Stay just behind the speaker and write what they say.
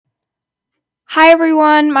Hi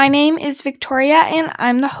everyone, my name is Victoria and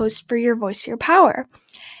I'm the host for Your Voice, Your Power.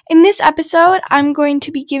 In this episode, I'm going to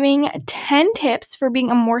be giving 10 tips for being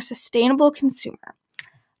a more sustainable consumer.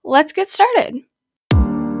 Let's get started.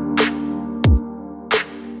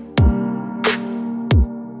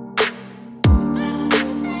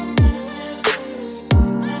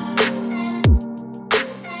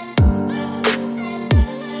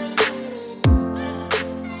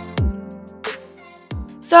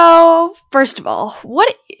 So, first of all,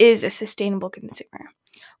 what is a sustainable consumer?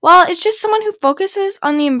 Well, it's just someone who focuses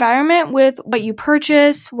on the environment with what you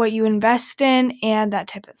purchase, what you invest in, and that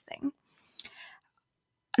type of thing.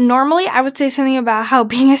 Normally, I would say something about how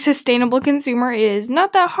being a sustainable consumer is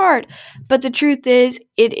not that hard, but the truth is,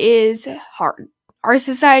 it is hard. Our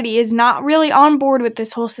society is not really on board with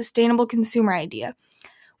this whole sustainable consumer idea.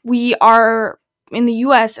 We are, in the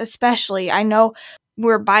US especially, I know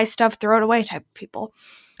we're buy stuff, throw it away type of people.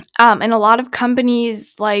 And a lot of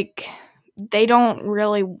companies, they don't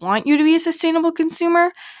really want you to be a sustainable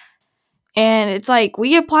consumer. And it's like, we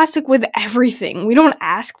get plastic with everything. We don't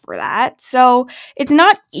ask for that. So it's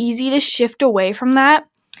not easy to shift away from that.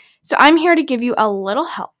 So I'm here to give you a little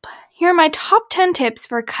help. Here are my top 10 tips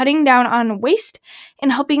for cutting down on waste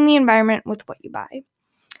and helping the environment with what you buy.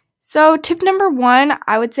 So tip number 1,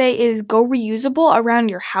 I would say, is go reusable around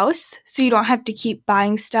your house so you don't have to keep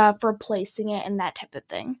buying stuff, replacing it, and that type of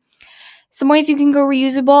thing. Some ways you can go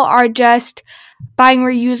reusable are just buying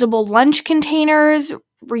reusable lunch containers,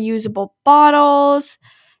 reusable bottles,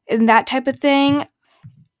 and that type of thing.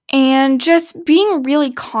 And just being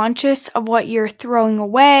really conscious of what you're throwing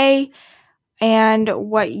away and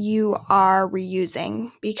what you are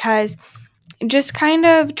reusing, because just kind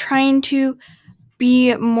of trying to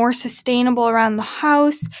be more sustainable around the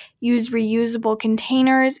house, use reusable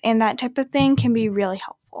containers, and that type of thing can be really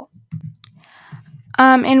helpful.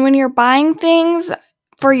 And when you're buying things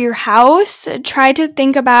for your house, try to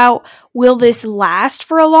think about, will this last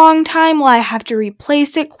for a long time? Will I have to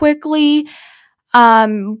replace it quickly?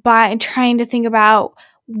 By trying to think about,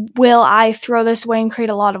 will I throw this away and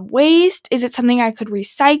create a lot of waste? Is it something I could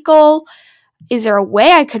recycle? Is there a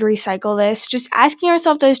way I could recycle this? Just asking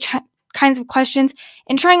yourself those kinds of questions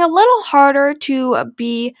and trying a little harder to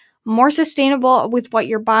be more sustainable with what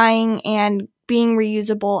you're buying and being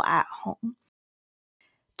reusable at home.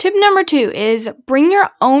 Tip number 2 is bring your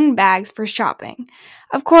own bags for shopping.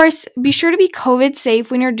 Of course, be sure to be COVID safe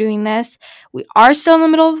when you're doing this. We are still in the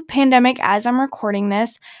middle of a pandemic as I'm recording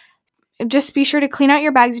this. Just be sure to clean out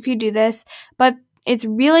your bags if you do this, but it's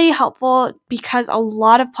really helpful because a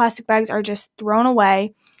lot of plastic bags are just thrown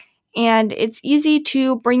away, and it's easy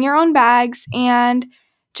to bring your own bags and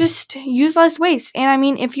just use less waste. And I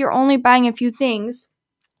mean, if you're only buying a few things,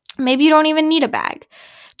 maybe you don't even need a bag.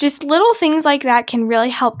 Just little things like that can really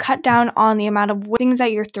help cut down on the amount of things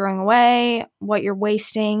that you're throwing away, what you're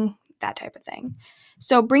wasting, that type of thing.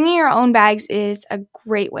 So bringing your own bags is a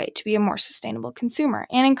great way to be a more sustainable consumer,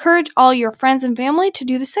 and encourage all your friends and family to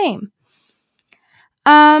do the same.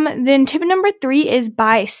 Then tip number 3 is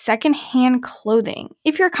buy secondhand clothing,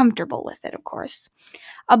 if you're comfortable with it, of course.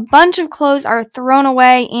 A bunch of clothes are thrown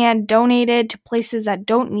away and donated to places that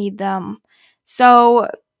don't need them. So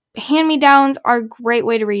hand-me-downs are a great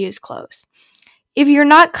way to reuse clothes. If you're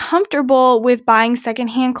not comfortable with buying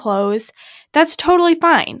secondhand clothes, that's totally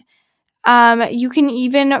fine. You can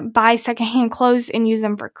even buy secondhand clothes and use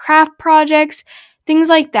them for craft projects, things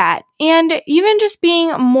like that. And even just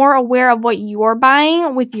being more aware of what you're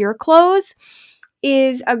buying with your clothes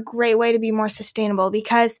is a great way to be more sustainable,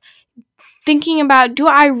 because thinking about, do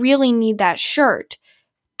I really need that shirt?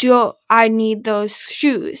 Do I need those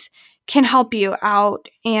shoes? Can help you out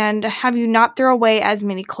and have you not throw away as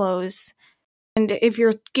many clothes. And if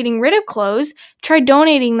you're getting rid of clothes, try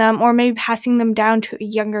donating them or maybe passing them down to a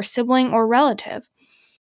younger sibling or relative.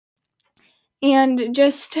 And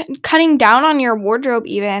just cutting down on your wardrobe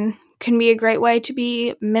even can be a great way to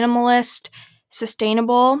be minimalist,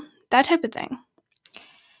 sustainable, that type of thing.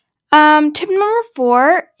 Tip number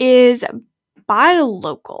 4 is buy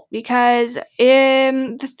local, because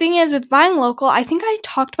the thing is with buying local, I think I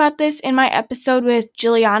talked about this in my episode with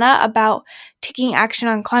Juliana about taking action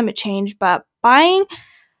on climate change, but buying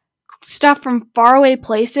stuff from faraway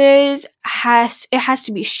places has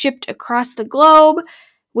to be shipped across the globe,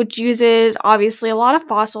 which uses obviously a lot of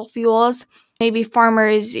fossil fuels. Maybe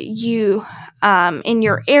farmers in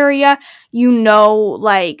your area,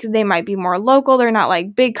 they might be more local. They're not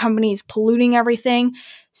like big companies polluting everything.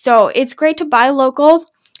 So it's great to buy local,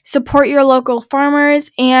 support your local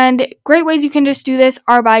farmers, and great ways you can just do this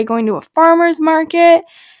are by going to a farmer's market,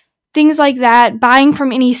 things like that, buying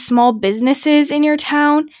from any small businesses in your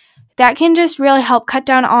town. that can just really help cut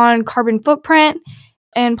down on carbon footprint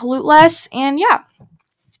and pollute less. And yeah.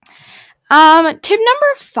 Tip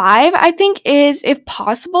number 5, I think, is, if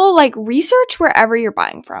possible, like, research wherever you're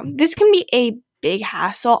buying from. This can be a big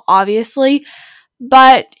hassle, obviously,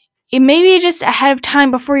 but it may be just ahead of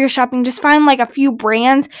time before you're shopping. Just find like a few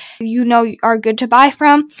brands you know are good to buy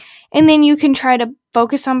from, and then you can try to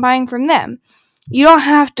focus on buying from them. You don't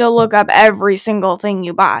have to look up every single thing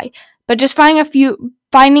you buy, but just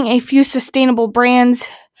finding a few sustainable brands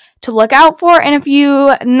to look out for and a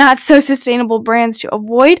few not so sustainable brands to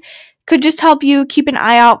avoid could just help you keep an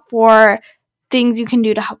eye out for things you can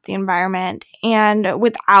do to help the environment, and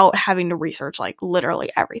without having to research like literally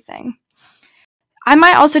everything. I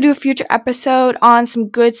might also do a future episode on some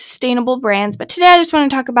good sustainable brands, but today I just want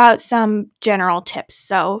to talk about some general tips.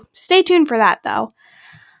 So stay tuned for that though.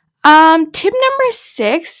 Tip number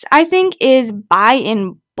 6, I think, is buy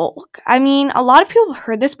in bulk. I mean, a lot of people have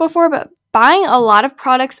heard this before, but buying a lot of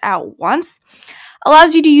products at once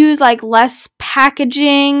allows you to use like less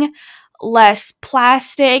packaging, less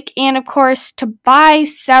plastic, and of course, to buy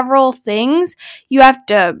several things, you have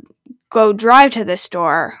to go drive to the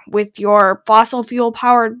store with your fossil fuel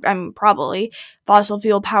powered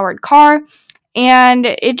car, and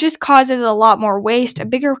it just causes a lot more waste, a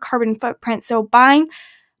bigger carbon footprint. So buying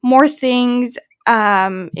more things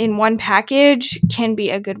in one package can be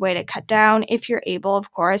a good way to cut down if you're able,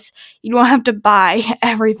 of course. You don't have to buy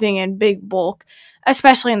everything in big bulk,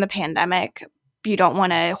 especially in the pandemic. You don't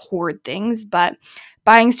want to hoard things, but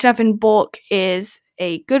buying stuff in bulk is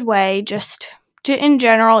a good way just to, in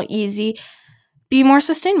general, be more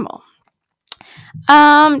sustainable.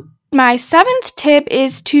 My 7th tip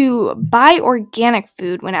is to buy organic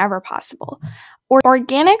food whenever possible.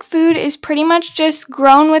 Organic food is pretty much just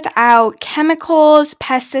grown without chemicals,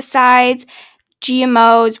 pesticides,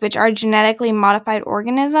 GMOs, which are genetically modified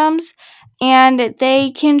organisms, and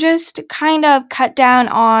they can just kind of cut down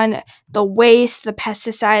on the waste, the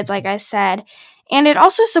pesticides, like I said, and it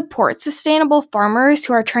also supports sustainable farmers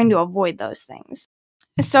who are trying to avoid those things.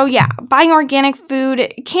 So yeah, buying organic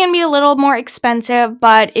food can be a little more expensive,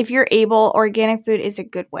 but if you're able, organic food is a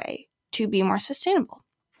good way to be more sustainable.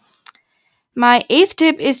 My 8th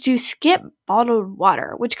tip is to skip bottled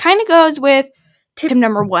water, which kind of goes with tip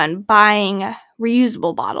number 1, buying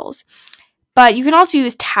reusable bottles. But you can also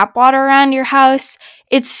use tap water around your house.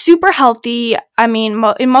 It's super healthy. I mean,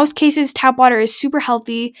 in most cases, tap water is super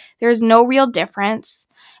healthy. There's no real difference.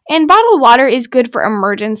 And bottled water is good for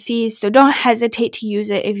emergencies, so don't hesitate to use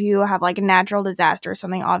it if you have like a natural disaster or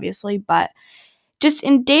something, obviously. But just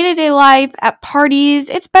in day-to-day life, at parties,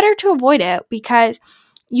 it's better to avoid it because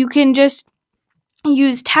you can just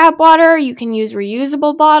use tap water, you can use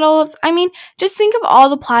reusable bottles. I mean, just think of all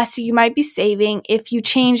the plastic you might be saving if you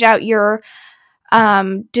change out your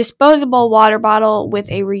disposable water bottle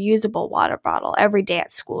with a reusable water bottle every day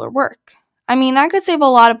at school or work. I mean, that could save a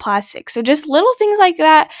lot of plastic. So just little things like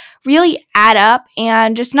that really add up,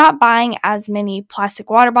 and just not buying as many plastic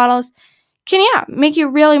water bottles can, make you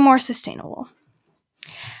really more sustainable.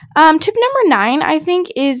 Tip number 9, I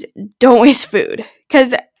think, is don't waste food,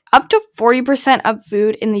 because up to 40% of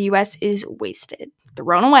food in the US is wasted,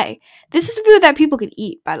 thrown away. This is food that people could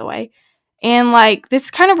eat, by the way. And like, this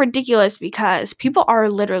is kind of ridiculous because people are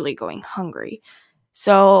literally going hungry.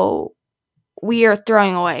 So we are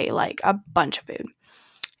throwing away like a bunch of food.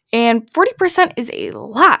 And 40% is a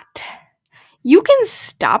lot. You can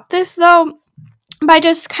stop this though by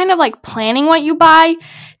just kind of like planning what you buy,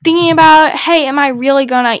 thinking about, hey, am I really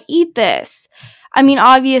gonna eat this? I mean,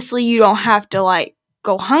 obviously you don't have to like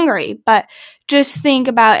go hungry, but just think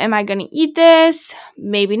about, am I gonna eat this?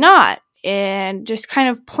 Maybe not. And just kind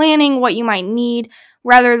of planning what you might need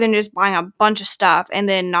rather than just buying a bunch of stuff and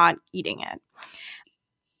then not eating it.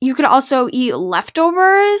 You could also eat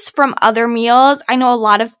leftovers from other meals. I know a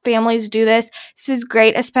lot of families do this. This is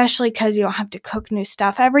great, especially because you don't have to cook new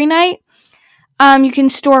stuff every night. You can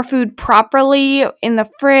store food properly in the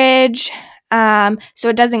fridge so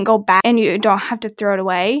it doesn't go bad and you don't have to throw it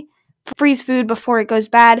away. Freeze food before it goes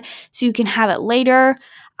bad so you can have it later.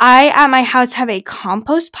 I, at my house, have a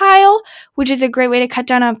compost pile, which is a great way to cut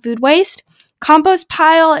down on food waste. Compost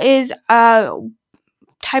pile is a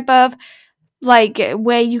type of like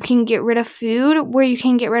way you can get rid of food, where you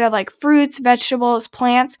can get rid of like fruits, vegetables,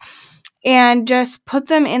 plants, and just put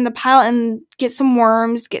them in the pile and get some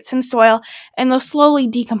worms, get some soil, and they'll slowly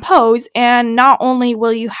decompose. And not only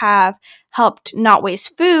will you have helped not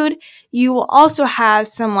waste food, you will also have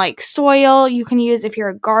some like soil you can use if you're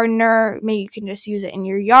a gardener. Maybe you can just use it in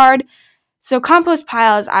your yard. So compost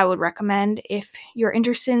piles I would recommend if you're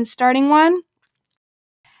interested in starting one.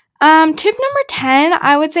 Tip number 10,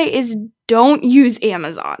 I would say, is don't use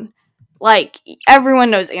Amazon. Like,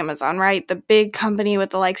 everyone knows Amazon, right? The big company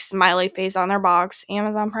with the, like, smiley face on their box,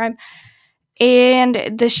 Amazon Prime.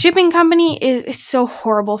 And the shipping company is so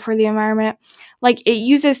horrible for the environment. Like, it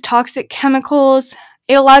uses toxic chemicals.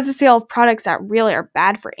 It allows the sale of products that really are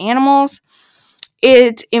bad for animals.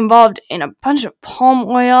 It's involved in a bunch of palm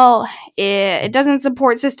oil. It doesn't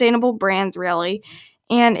support sustainable brands, really.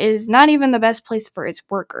 And it is not even the best place for its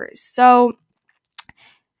workers. So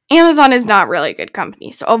Amazon is not really a good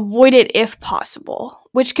company, so avoid it if possible,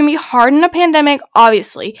 which can be hard in a pandemic,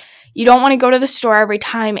 obviously. You don't want to go to the store every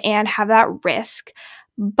time and have that risk.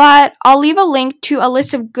 But I'll leave a link to a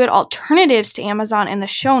list of good alternatives to Amazon in the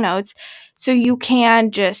show notes, so you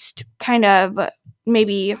can just kind of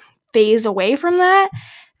maybe phase away from that,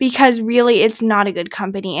 because really it's not a good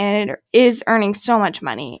company and it is earning so much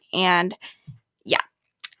money. And yeah,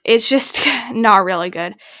 it's just not really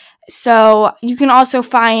good. So you can also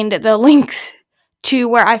find the links to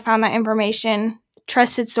where I found that information,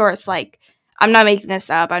 trusted source. Like, I'm not making this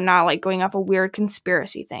up. I'm not like going off a weird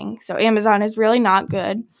conspiracy thing. So Amazon is really not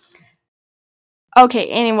good. Okay,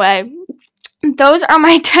 anyway, those are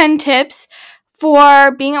my 10 tips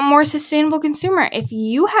for being a more sustainable consumer. If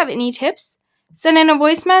you have any tips, send in a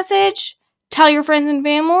voice message, tell your friends and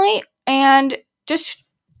family, and just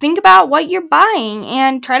think about what you're buying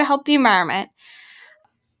and try to help the environment.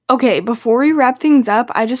 Okay, before we wrap things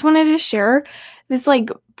up, I just wanted to share this like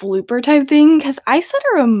blooper type thing because I set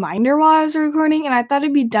a reminder while I was recording and I thought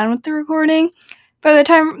it'd be done with the recording. By the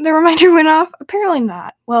time the reminder went off, apparently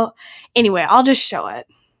not. Well, anyway, I'll just show it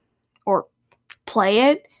or play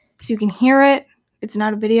it so you can hear it. It's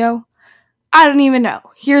not a video. I don't even know.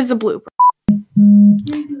 Here's the blooper.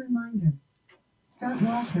 Here's a reminder. Start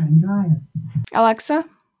washer and dryer. Alexa,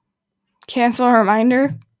 cancel a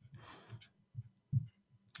reminder.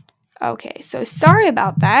 Okay, so sorry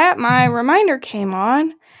about that. My reminder came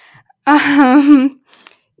on.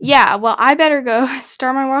 Yeah, well, I better go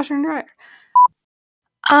start my washer and dryer.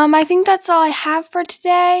 I think that's all I have for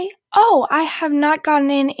today. Oh, I have not gotten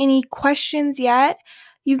in any questions yet.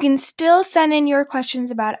 You can still send in your questions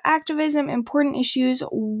about activism, important issues,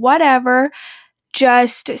 whatever.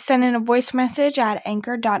 Just send in a voice message at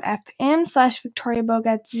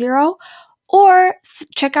anchor.fm/VictoriaBogat0 or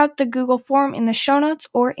check out the Google form in the show notes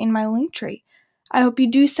or in my link tree. I hope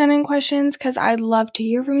you do send in questions because I'd love to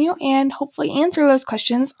hear from you and hopefully answer those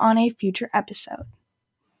questions on a future episode.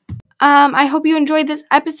 I hope you enjoyed this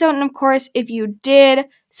episode, and of course, if you did,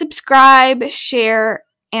 subscribe, share,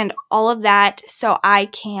 and all of that so I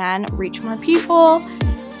can reach more people.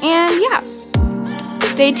 And yeah,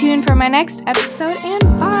 stay tuned for my next episode, and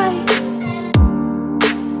bye!